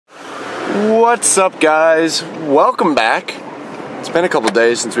What's up, guys? Welcome back. It's been a couple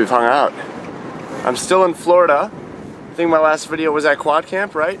days since we've hung out. I'm still in Florida. I think my last video was at Quad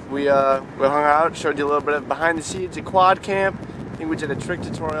Camp, right? We hung out, showed you a little bit of behind the scenes at Quad Camp. I think we did a trick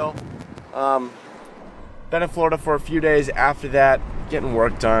tutorial. Been in Florida for a few days after that, getting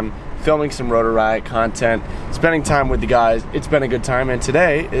work done, filming some Rotor Riot content, spending time with the guys. It's been a good time, and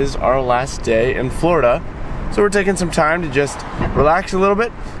today is our last day in Florida. So we're taking some time to just relax a little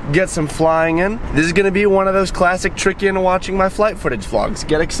bit, get some flying in. This is gonna be one of those classic trick in watching my flight footage vlogs.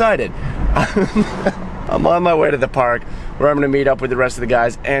 Get excited. I'm on my way to the park where I'm gonna meet up with the rest of the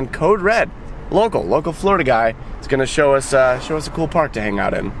guys, and Code Red, local Florida guy, is gonna show us a cool park to hang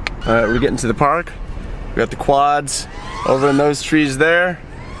out in. We're getting to the park. We got the quads over in those trees there.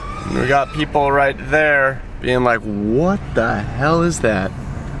 And we got people right there being like, what the hell is that?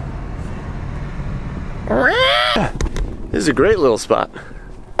 This is a great little spot.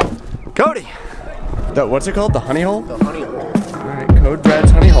 Cody! What's it called? The honey hole? The honey hole. Alright, Code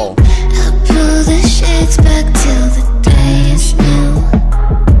Red's honey hole. I pull the shades back till the day is new.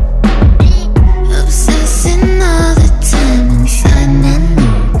 Obsessing all the time inside my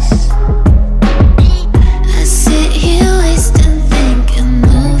notes. I sit here wasting thinking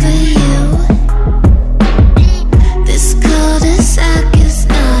over you. This cul-de-sac is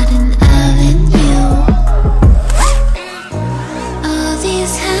not an avenue. All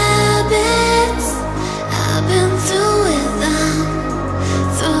these habits I've been through with them.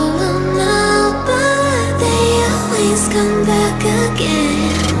 Throw them out, but they always come back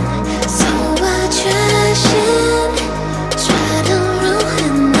again. So I trash it, try to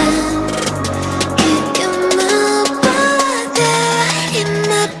ruin them. Kick them out, but they're right in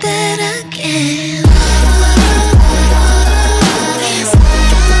my bed again.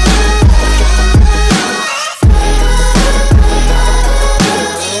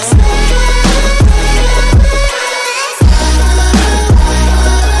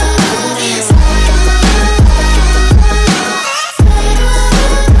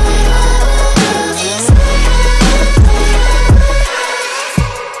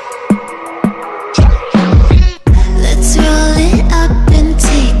 Let's roll it up and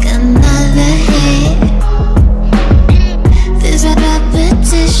take another hit. This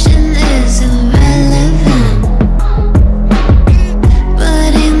repetition is irrelevant,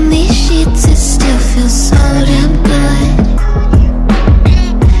 but in these sheets it still feels so damn good.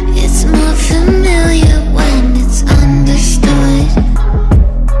 It's more familiar when it's understood.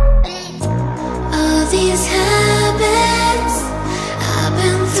 All these habits I've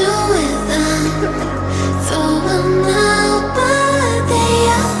been through with them. Throw them out, but they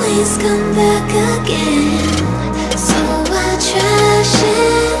always come back again. So I trash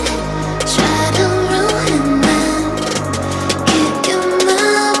it, try to ruin them. Kick them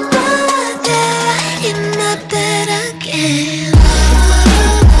out, but they're right in my bed again.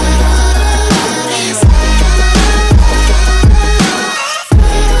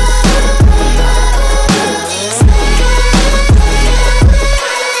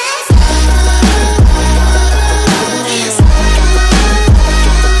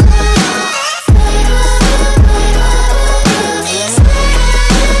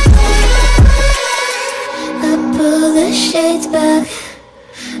 I pull the shades back,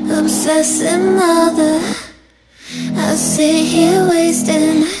 obsessing other. I sit here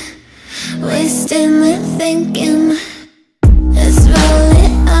wasting with thinking. Let's roll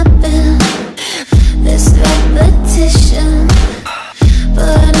it up in this repetition,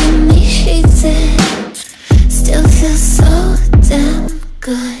 but in these sheets it still feels so damn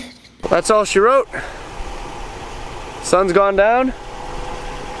good. That's all she wrote. Sun's gone down.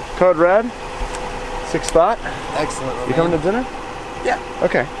 Code Red. 6th spot. Excellent. You coming to dinner? Yeah.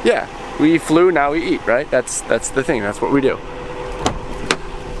 Okay. Yeah. We flew, now we eat, right? That's the thing. That's what we do.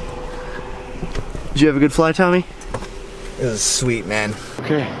 Did you have a good flight, Tommy? It was sweet, man.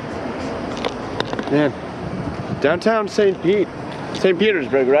 Okay. Man. Downtown St.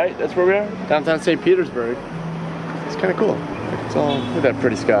 Petersburg, right? That's where we are? Downtown St. Petersburg. It's kind of cool. It's all, look at that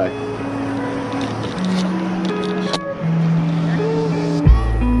pretty sky.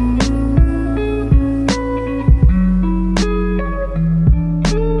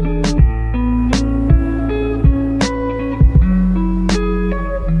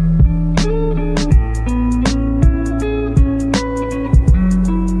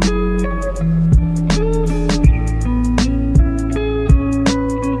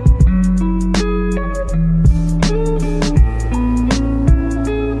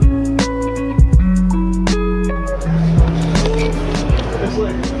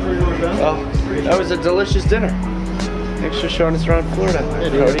 That was a delicious dinner. thanks for showing us around Florida. Yeah,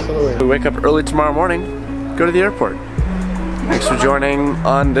 dude, absolutely. We wake up early tomorrow morning, go to the airport. Thanks for joining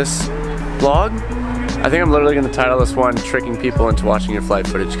on this vlog. I think I'm literally going to title this one Tricking People into Watching Your Flight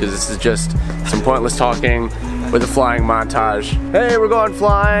Footage, because this is just some pointless talking with a flying montage. Hey, we're going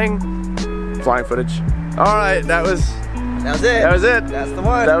flying. Flying footage. Alright, that was it. That was it. That's the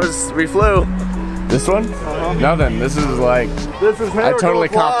one. We flew. This one? Nothing. This is like, I totally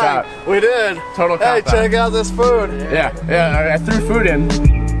copped out. We did. Total cop out. Hey, check out this food. Yeah, I threw food in.